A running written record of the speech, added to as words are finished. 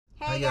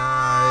Hey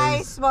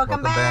guys,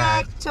 welcome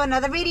back to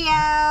another video.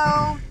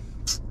 I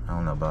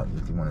don't know about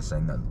if you want to say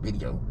another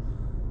video.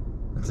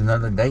 It's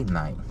another date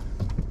night.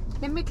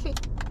 Let me click.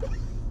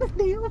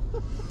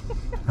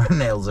 My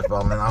nails are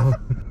falling off.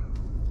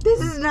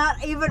 This is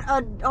not even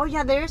a. Oh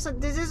yeah, this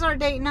is our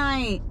date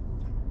night.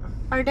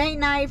 Our date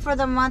night for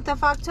the month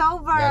of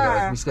October. Yeah,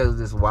 guys, we scheduled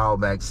this a while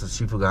back, so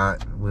she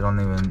forgot. We don't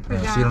even.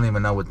 She don't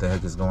even know what the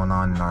heck is going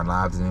on in our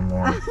lives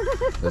anymore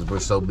because we're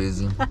so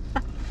busy.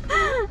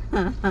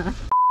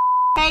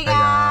 Hey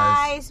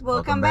guys,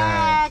 welcome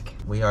back.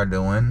 We are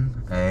doing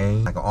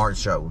like an art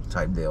show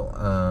type deal.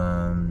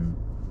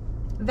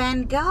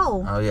 Van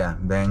Gogh. Oh yeah,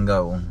 Van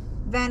Gogh.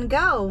 Van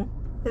Gogh.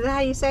 Is that how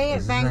you say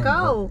it? Van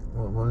Gogh.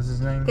 What was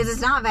his name? Because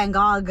it's not Van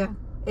Gogh.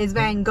 It's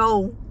Van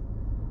Gogh.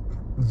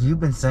 You've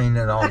been saying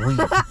that all week.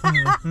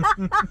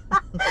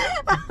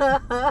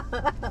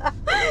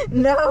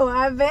 No,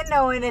 I've been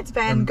knowing it's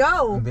Van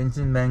Gogh.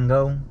 Vincent Van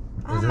Gogh.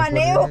 Oh, my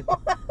nail.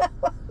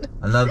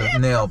 Another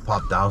nail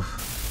popped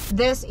off.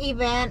 This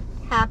event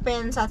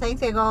happens, I think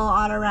they go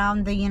all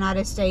around the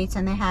United States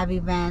and they have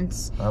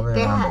events.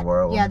 Probably around the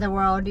world. Yeah, the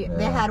world. Yeah.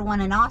 They had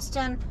one in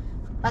Austin,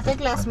 I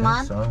think last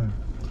month. So.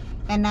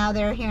 And now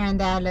they're here in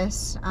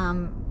Dallas.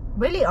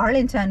 Really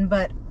Arlington,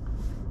 but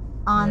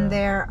on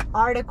their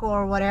article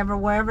or whatever,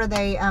 wherever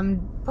they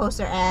post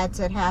their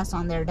ads, it has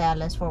on their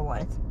Dallas Fort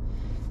Worth.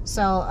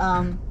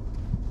 So,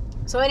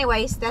 so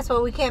anyways, that's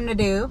what we came to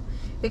do.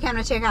 We came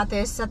to check out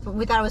this.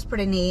 We thought it was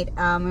pretty neat.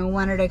 We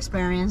wanted to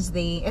experience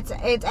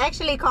it's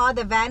actually called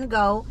the Van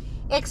Gogh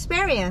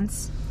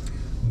Experience.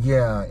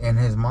 Yeah, in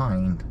his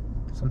mind.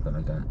 Something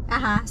like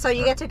that. So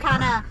you get to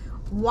kind of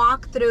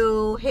walk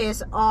through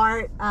his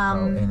art.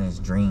 In his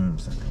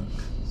dreams, I think.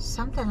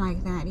 Something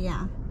like that,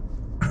 yeah.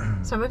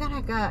 So we're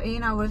gonna go,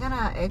 we're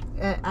gonna,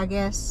 I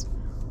guess,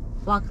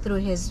 walk through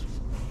his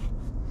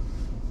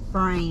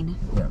brain.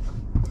 Yeah.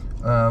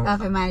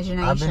 Of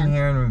imagination. I've been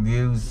hearing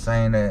reviews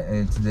saying that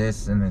it's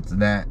this and it's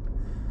that,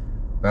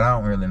 but I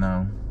don't really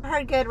know. I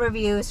heard good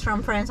reviews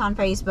from friends on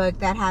Facebook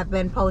that have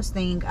been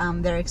posting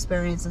their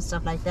experience and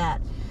stuff like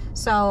that.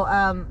 So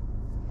I'm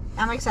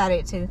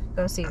excited to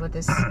go see what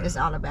this is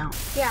all about.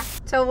 Yeah.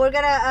 So we're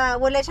gonna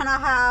we'll let you know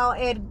how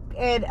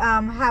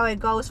it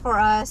goes for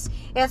us.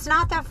 It's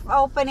not the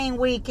opening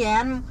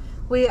weekend.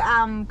 We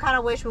kind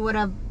of wish we would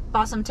have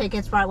bought some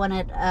tickets right when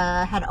it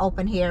had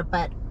opened here,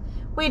 but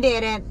we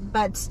didn't.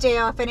 But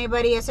still, if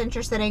anybody is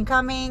interested in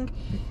coming,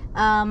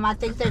 I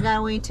think they're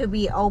going to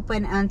be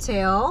open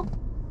until,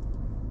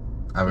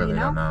 I really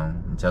don't know,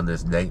 until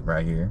this date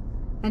right here.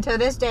 Until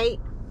this date.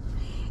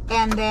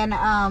 And then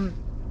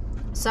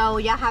so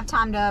y'all have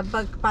time to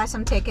buy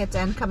some tickets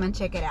and come and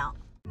check it out.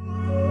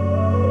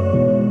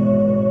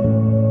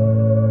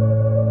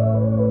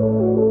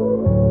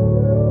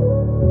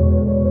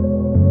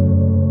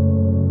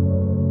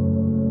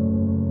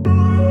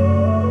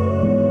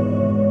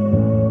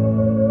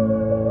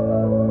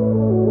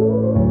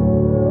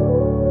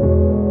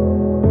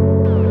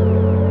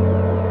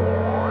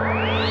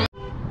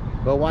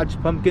 Go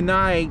watch Pumpkin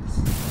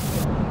Nights.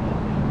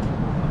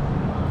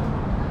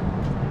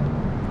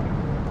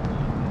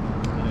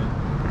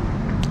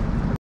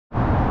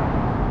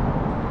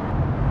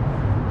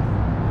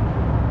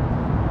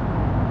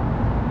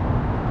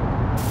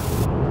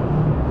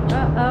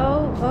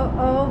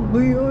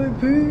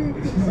 VIP.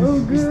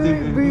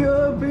 Okay,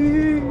 VIP.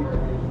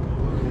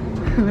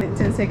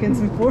 10 seconds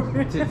before.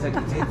 10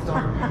 seconds head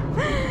start.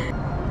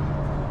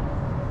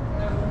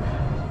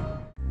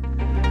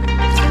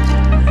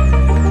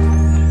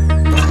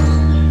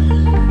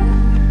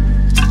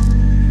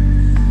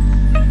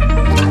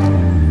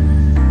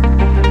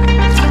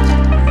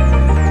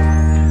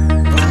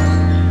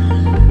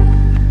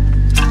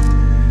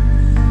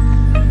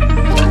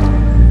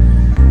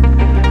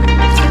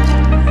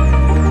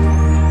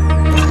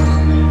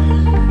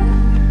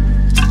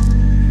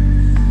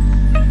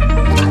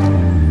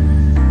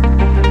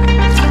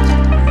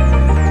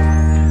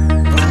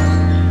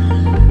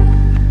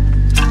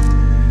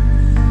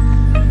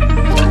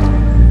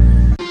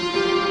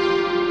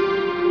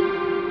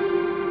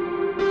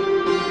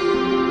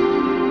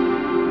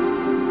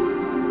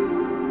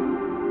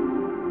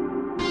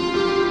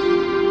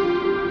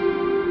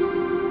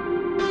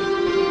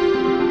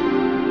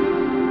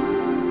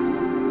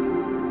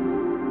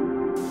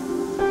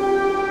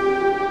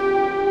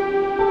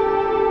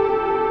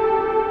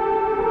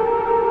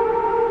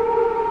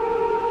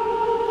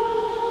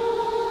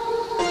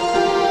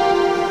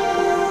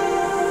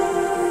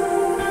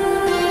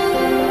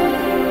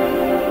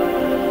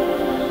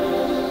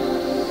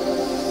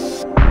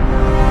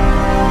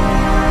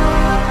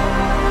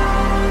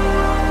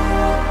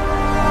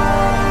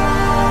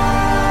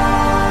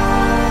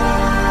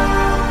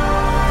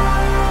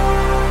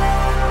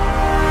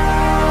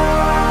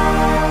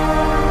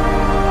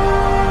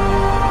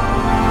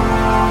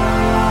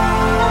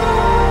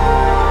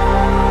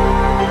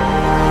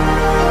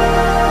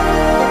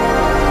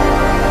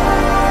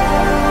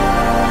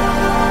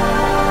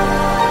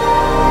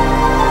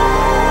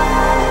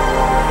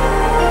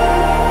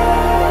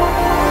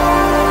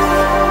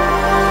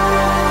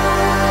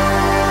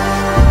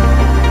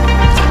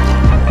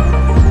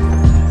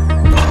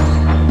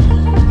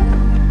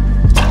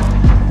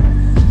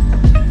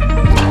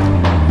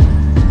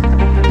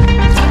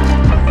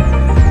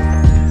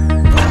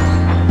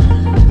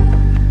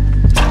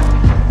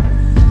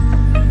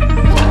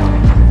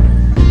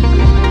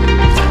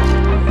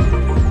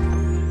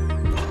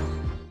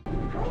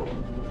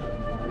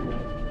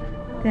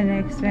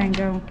 It's Van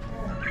Gogh.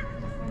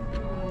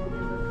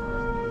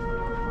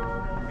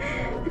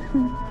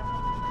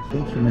 I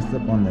think you messed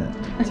up on the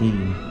T. I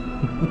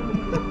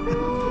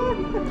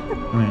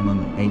mean on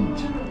the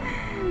H.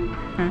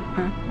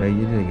 But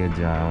you did a good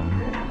job.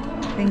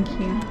 Thank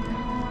you.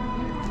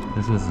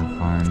 This was a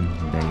fun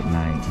date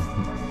night.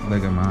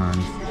 Look at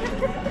mine.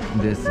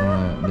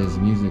 This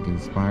music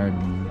inspired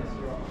me.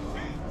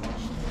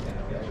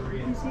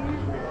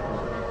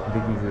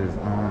 Vicky's is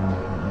on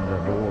the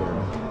board.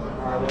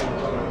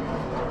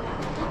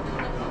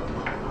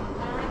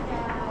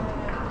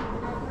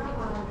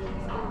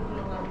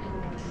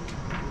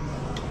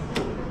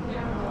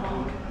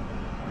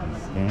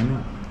 Scan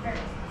it.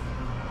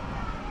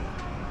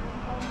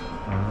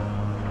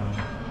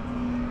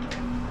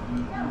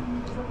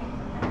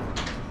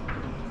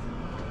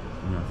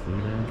 You see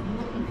that?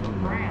 Oh,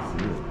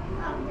 see it.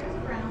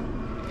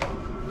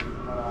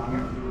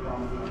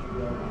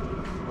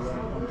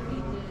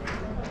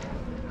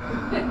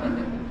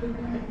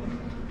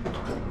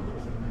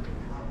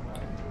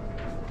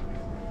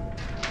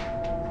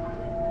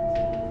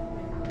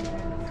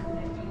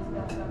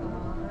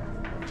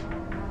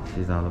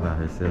 She's all about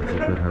herself. She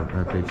put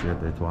her picture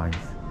up there twice.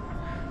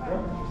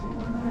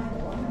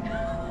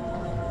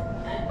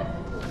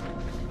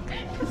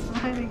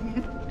 Smile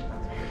again.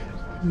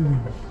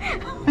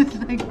 It's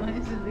like, why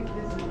does it look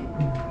this way?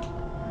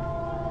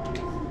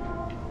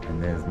 And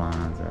there's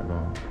mine, that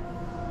ball.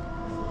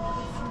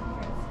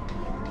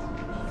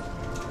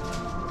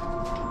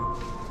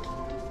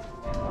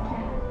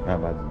 How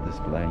about the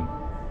display?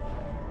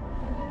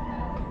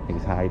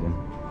 He's hiding.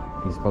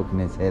 He's poking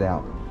his head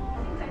out.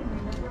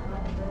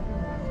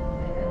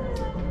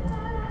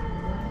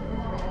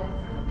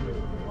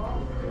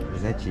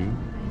 Is that you?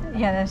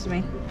 Yeah, that's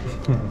me.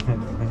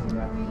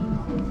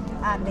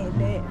 I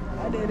did it.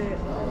 I did it.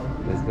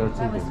 Let's go to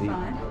That was the beach.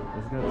 fun.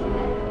 Let's go to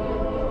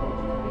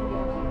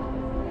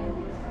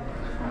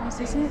Is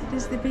this it?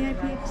 This is the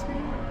VIP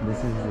experience?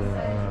 This is the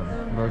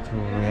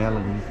virtual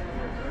reality.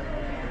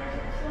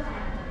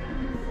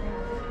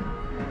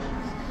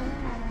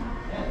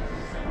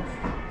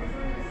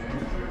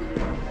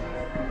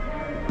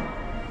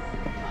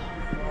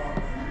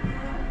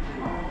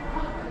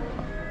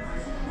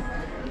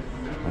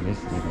 I guess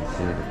you can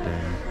see it up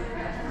there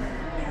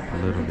a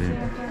little bit.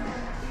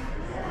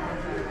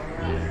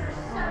 Yeah.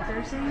 What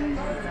they're saying?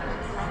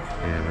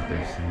 Yeah, what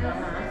they're saying.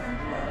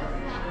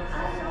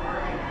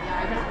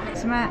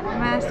 It's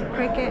Master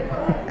Cricket.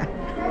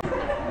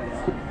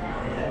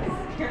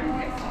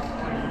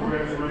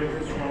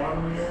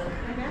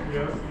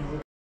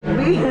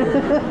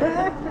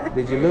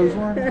 Did you lose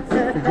one? Did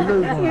you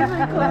lose one?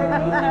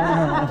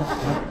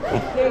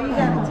 Yeah, you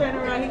gotta turn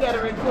around. You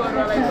gotta record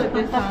while I put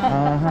this on.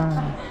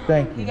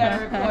 Thank you. You gotta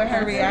record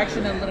her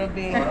reaction a little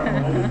bit.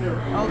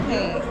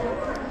 Okay.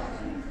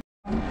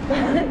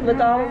 Look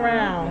all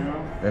around.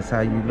 That's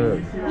how you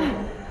look.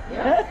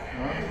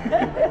 Oh,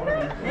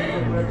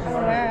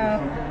 wow.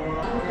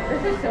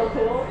 This is so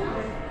cool.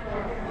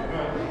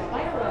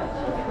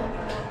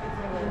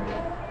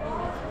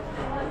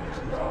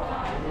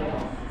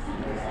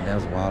 That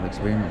was a wild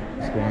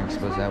experience,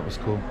 but that was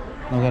cool.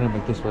 No, we gotta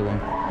make this way then.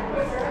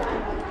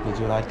 Did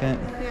you like that?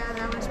 Yeah,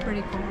 that was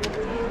pretty cool.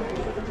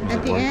 Was At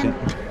it the worth end,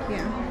 it?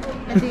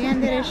 yeah. At the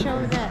end, did it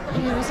show that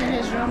he was in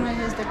his room with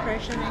his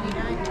depression and he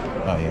died?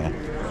 Oh yeah.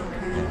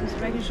 Okay. Just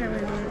making sure we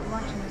were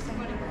watching the same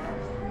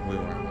thing. We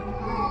were.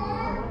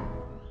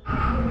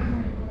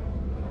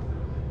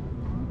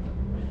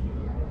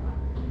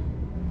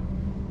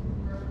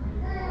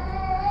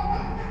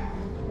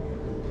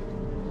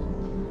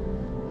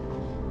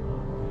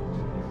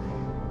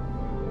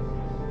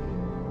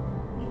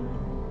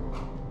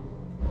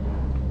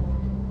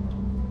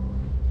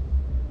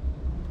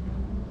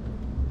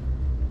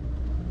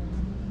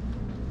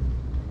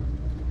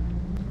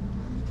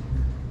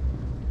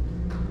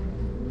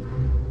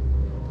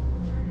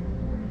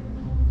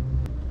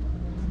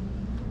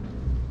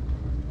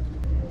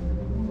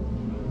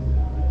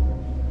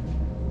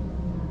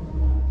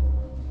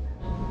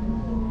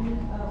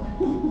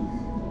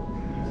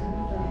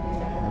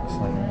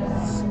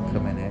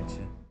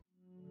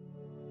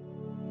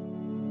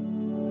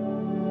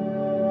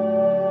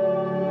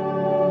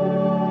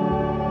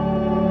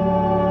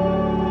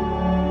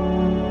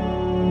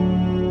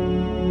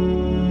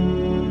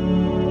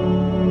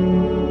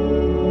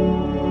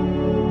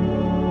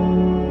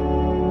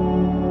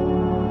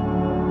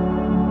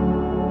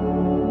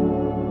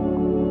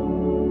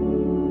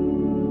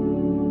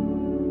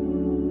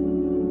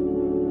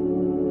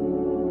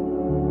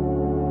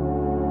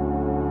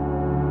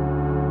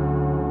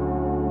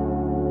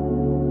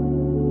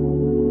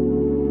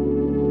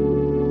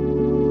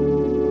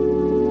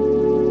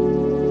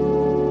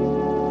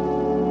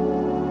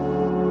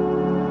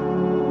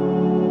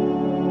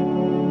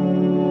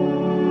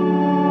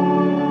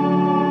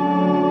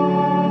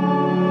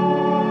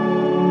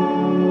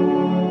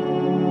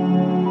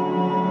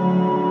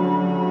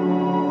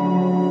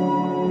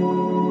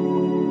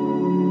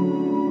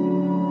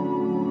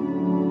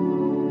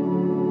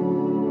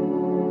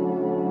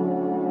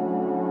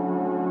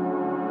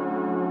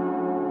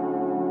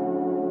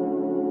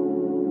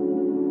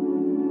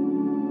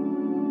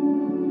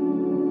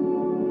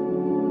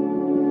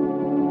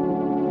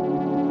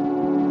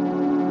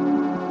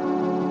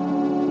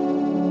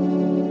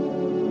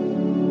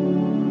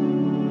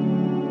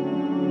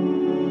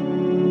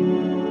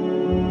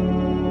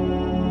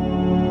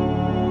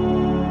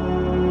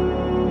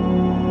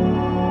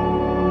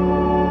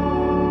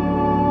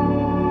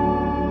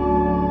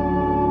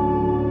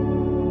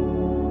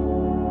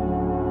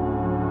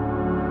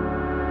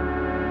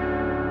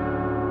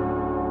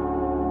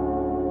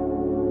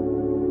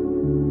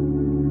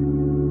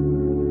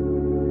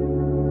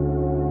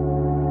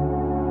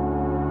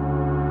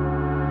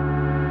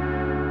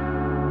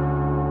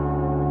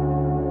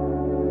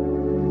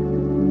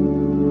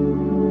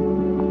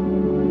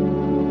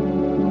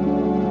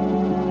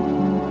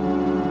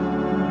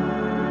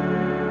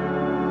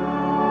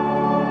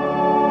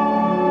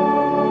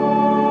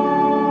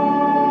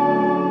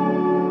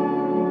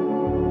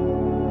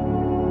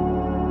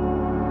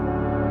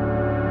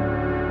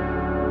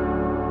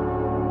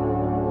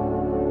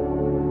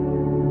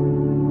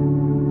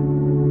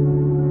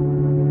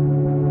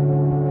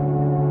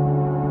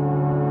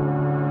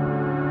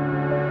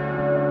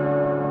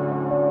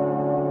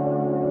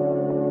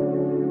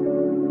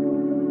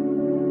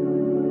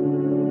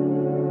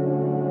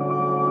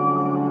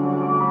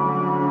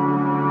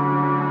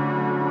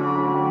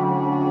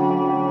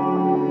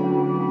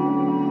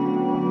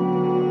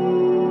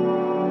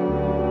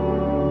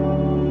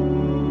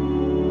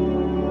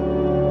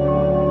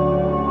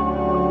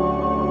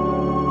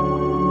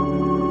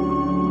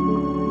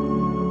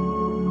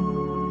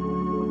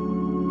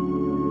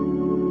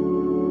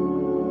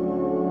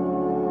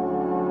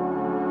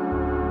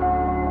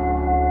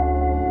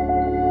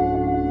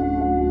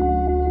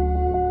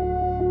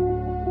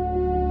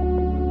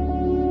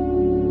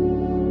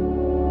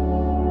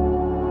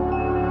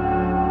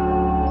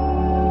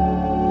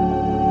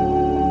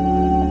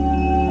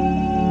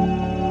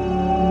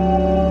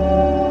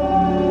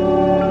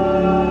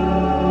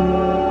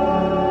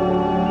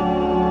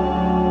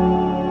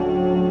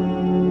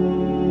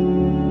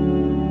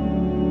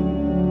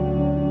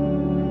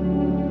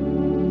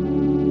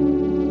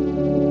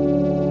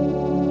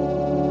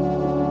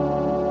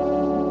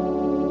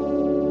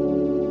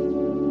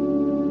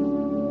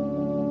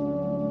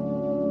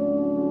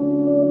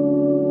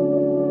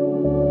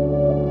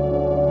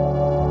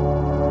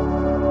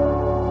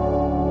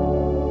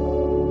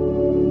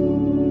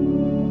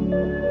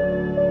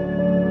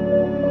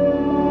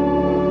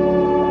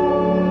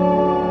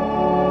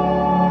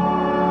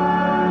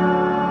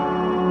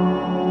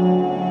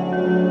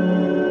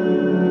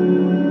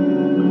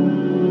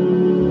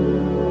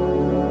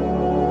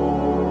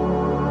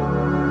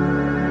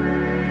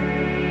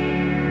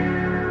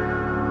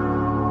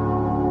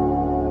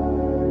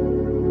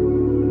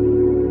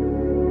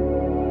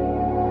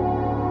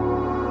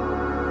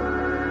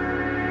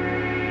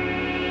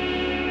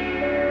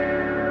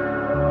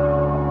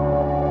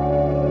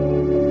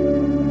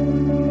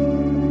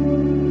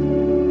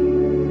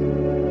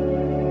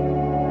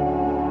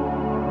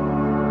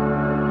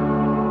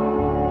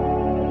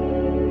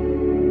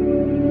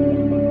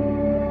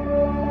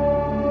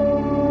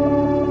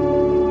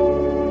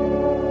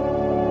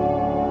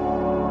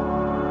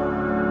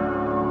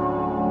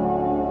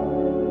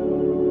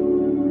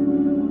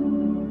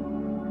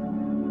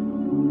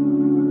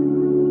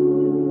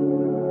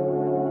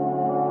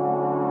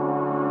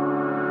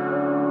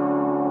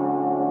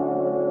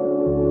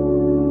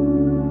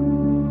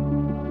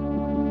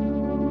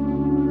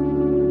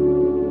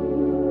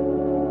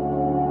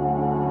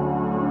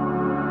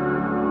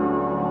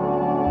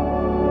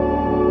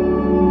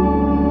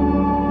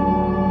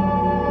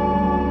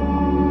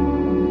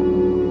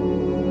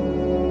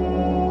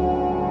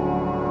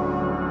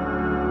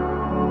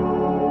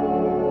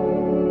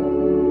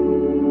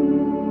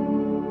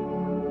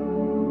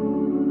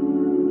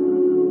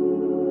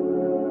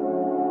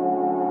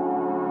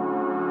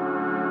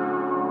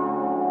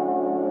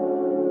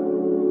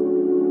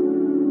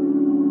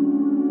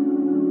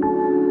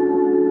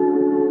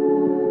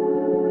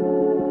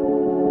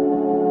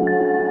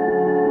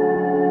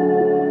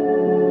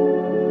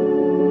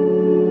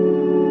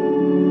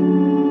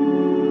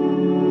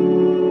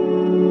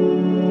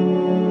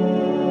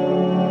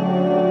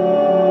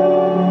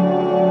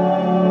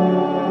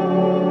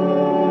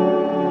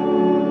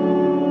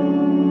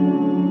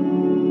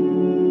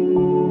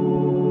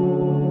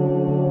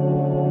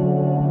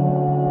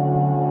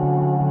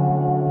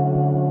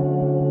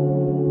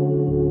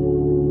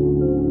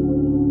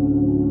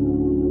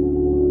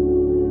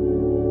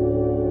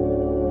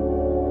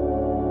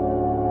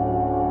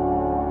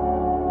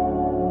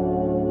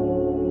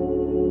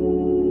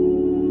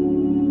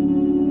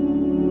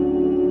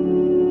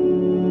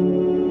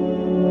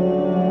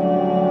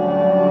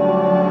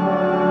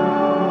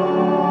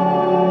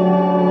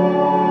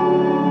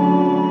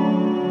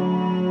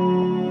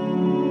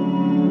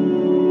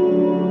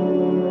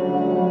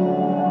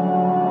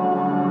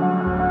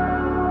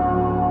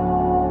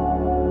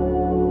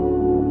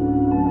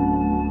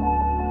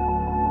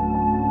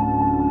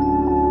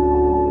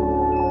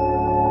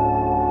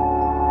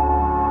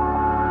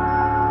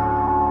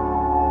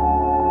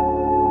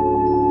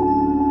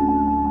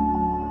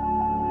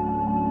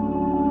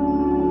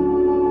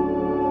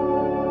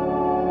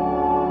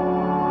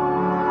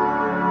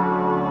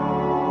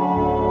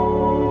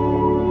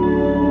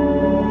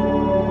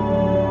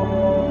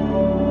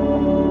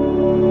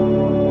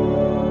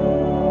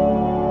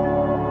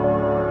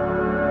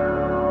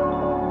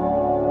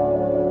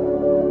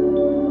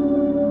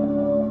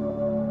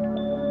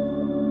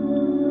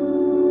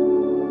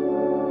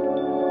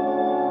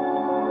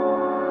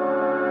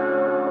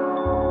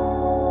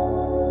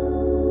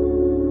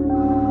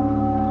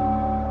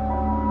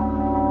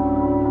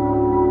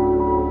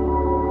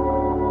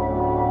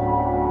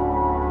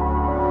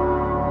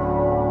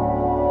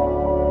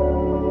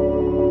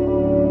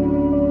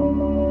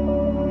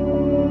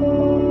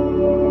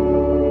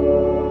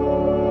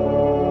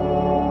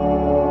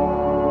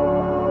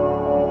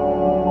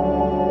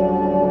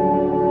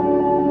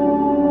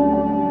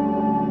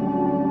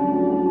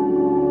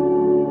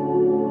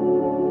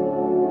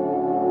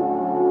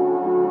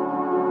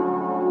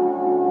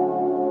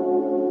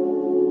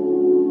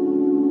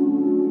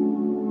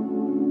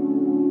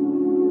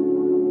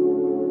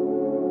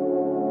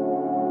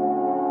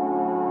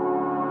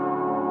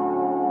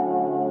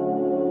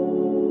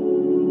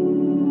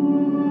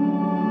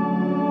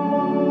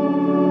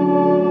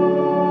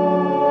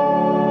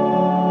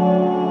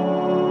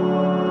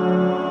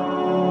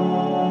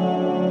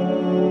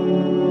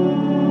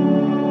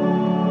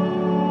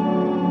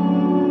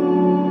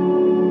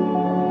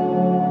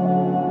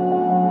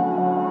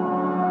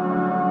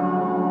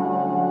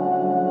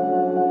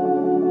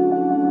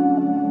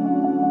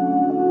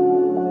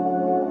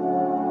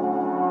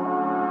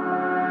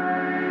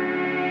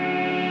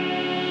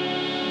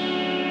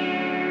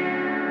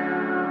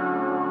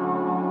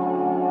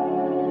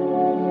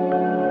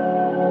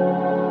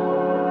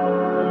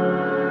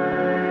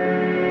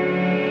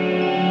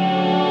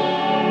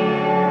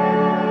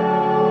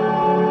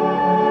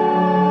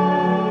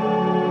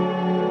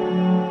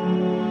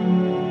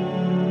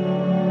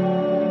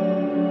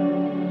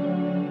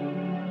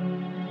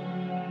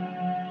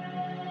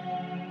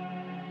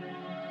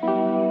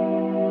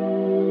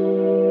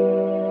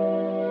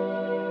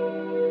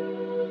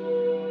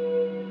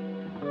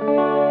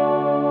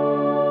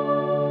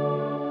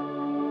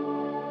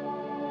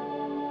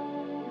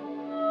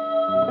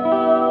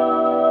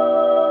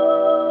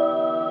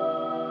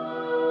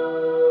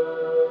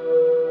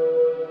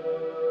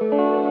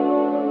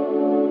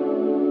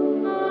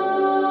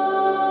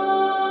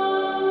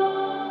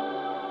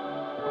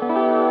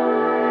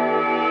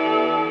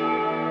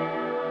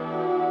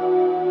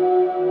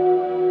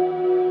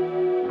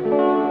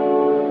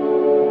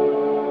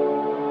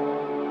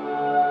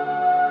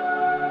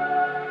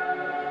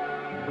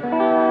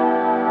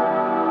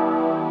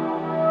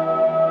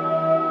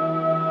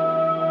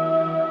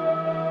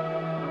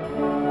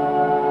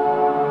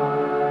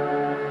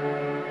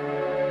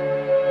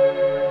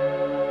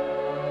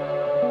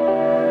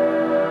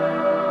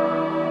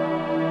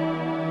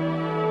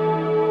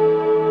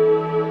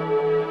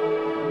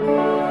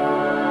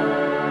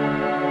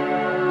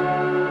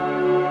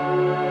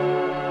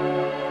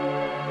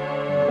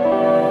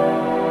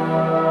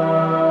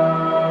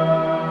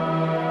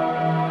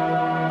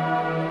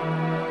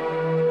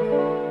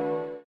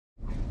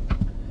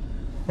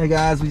 Hey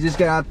guys, we just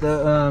got out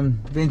the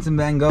Vincent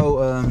van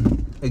Gogh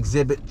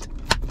exhibit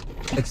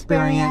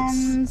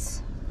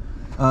experience.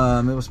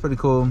 It was pretty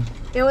cool.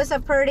 It was a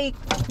pretty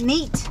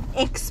neat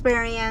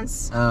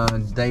experience.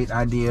 Date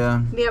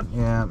idea. Yep.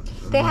 Yeah.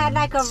 They had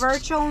like a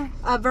virtual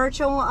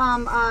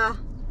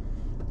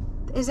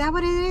is that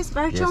what it is?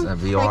 Virtual? Yes, a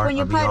VR, like when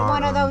you put VR,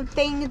 one of those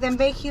things, them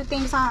big huge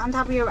things on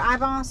top of your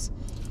eyeballs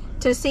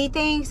to see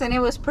things, and it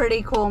was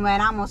pretty cool, man.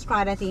 I almost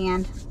cried at the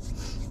end.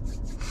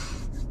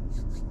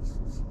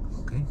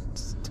 Okay.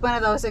 It's one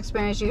of those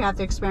experiences you have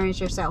to experience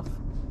yourself.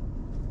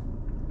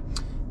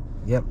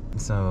 Yep.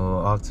 So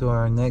off to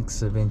our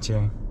next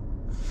adventure.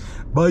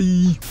 Bye.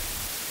 Don't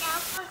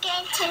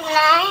forget to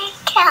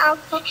like,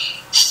 comment,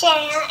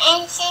 share,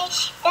 and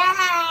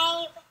subscribe.